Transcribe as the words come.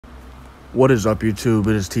What is up, YouTube?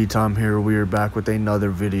 It is T-Tom here. We are back with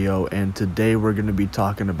another video, and today we're going to be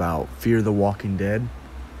talking about Fear the Walking Dead,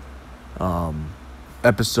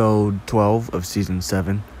 episode 12 of season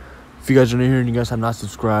 7. If you guys are new here and you guys have not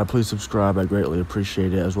subscribed, please subscribe. I greatly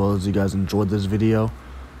appreciate it. As well as you guys enjoyed this video,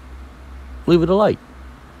 leave it a like.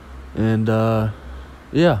 And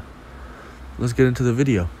yeah, let's get into the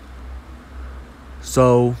video.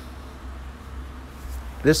 So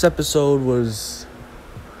this episode was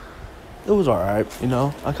alright, you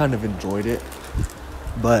know. I kind of enjoyed it,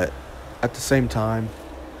 but at the same time,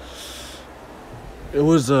 it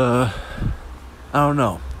was I don't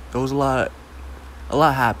know. There was a lot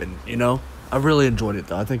happened, you know. I really enjoyed it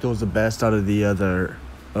though. I think it was the best out of the other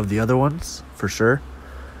ones for sure.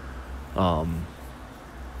 But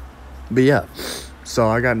yeah, so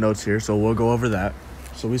I got notes here, so we'll go over that.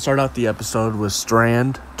 So we start out the episode with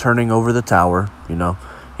Strand turning over the tower, you know.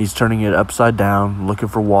 He's turning it upside down, looking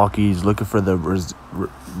for walkies, looking for the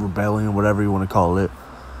rebellion, whatever you want to call it.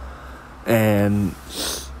 And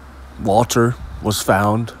Walter was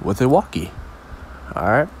found with a walkie. All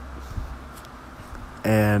right.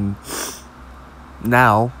 And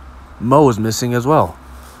now Mo is missing as well.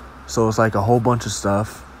 So it's like a whole bunch of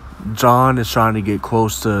stuff. John is trying to get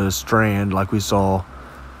close to Strand, like we saw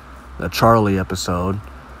the Charlie episode.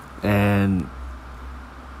 And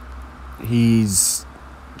he's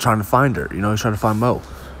trying to find her, you know. He's trying to find Mo.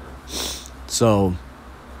 So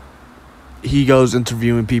he goes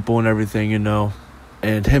interviewing people and everything, you know.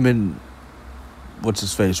 And him and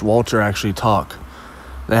Walter actually talk.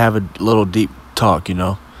 They have a little deep talk, you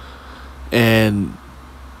know. And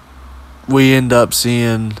we end up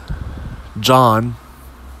seeing John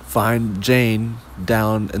find Jane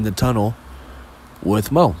down in the tunnel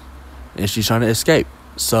with Mo, and she's trying to escape.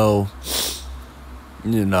 So,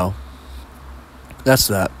 you know, that's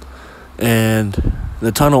that. And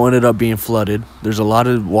the tunnel ended up being flooded. There's a lot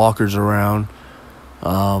of walkers around.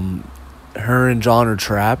 Her and John are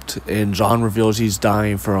trapped, and John reveals he's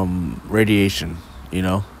dying from radiation, you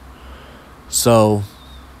know. So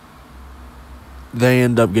they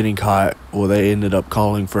end up getting caught. Well, they ended up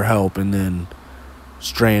calling for help, and then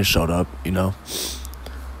Strand showed up, you know.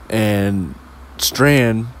 And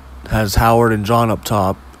Strand has Howard and John up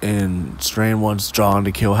top, and Strand wants John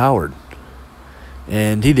to kill Howard.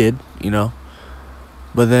 And he did, you know.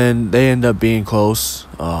 But then they end up being close.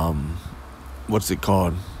 John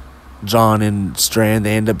and Strand,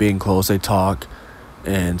 they end up being close. They talk,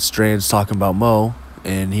 and Strand's talking about Mo,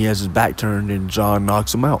 and he has his back turned, and John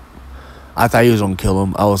knocks him out. I thought he was going to kill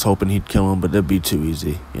him. I was hoping he'd kill him, but it'd be too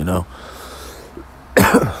easy, you know.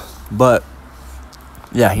 But,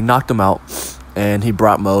 yeah, he knocked him out, and he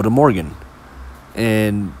brought Mo to Morgan.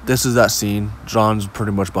 And this is that scene. John's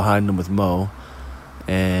pretty much behind him with Mo,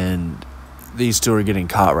 and these two are getting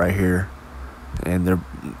caught right here. And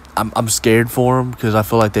I'm scared for them because I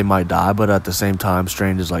feel like they might die, but at the same time,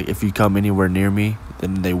 Strand is like, if you come anywhere near me,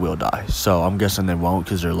 then they will die. So I'm guessing they won't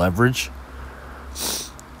because they're leverage.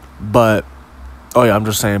 But, oh yeah, I'm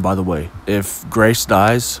just saying, by the way, if Grace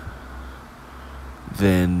dies,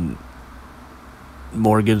 then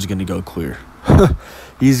Morgan's going to go clear.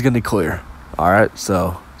 He's going to clear. All right,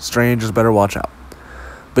 so Strand just better watch out.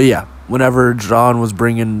 But yeah, whenever John was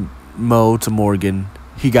bringing Mo to Morgan,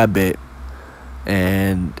 he got bit.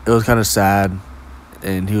 And it was kind of sad.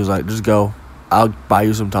 And he was like, just go. I'll buy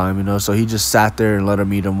you some time, you know. So he just sat there and let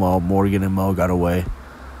him eat him while Morgan and Mo got away.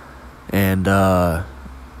 And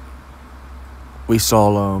we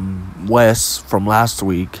saw Wes from last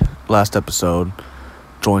episode,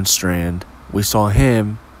 join Strand. We saw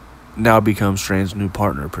him now become Strand's new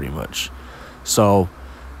partner, pretty much. So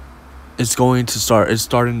it's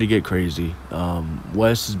starting to get crazy.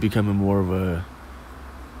 Wes is becoming more of a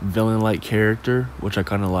villain-like character, which I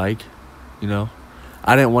kind of like, you know.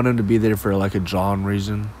 I didn't want him to be there for like a John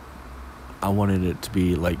reason. I wanted it to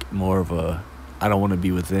be like more of a, I don't want to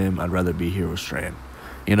be with them, I'd rather be here with Strand,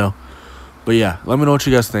 you know. But yeah, let me know what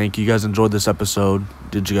you guys think. You guys enjoyed this episode?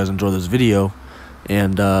 Did you guys enjoy this video?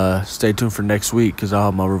 And stay tuned for next week because I'll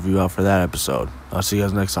have my review out for that episode. I'll see you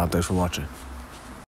guys next time. Thanks for watching.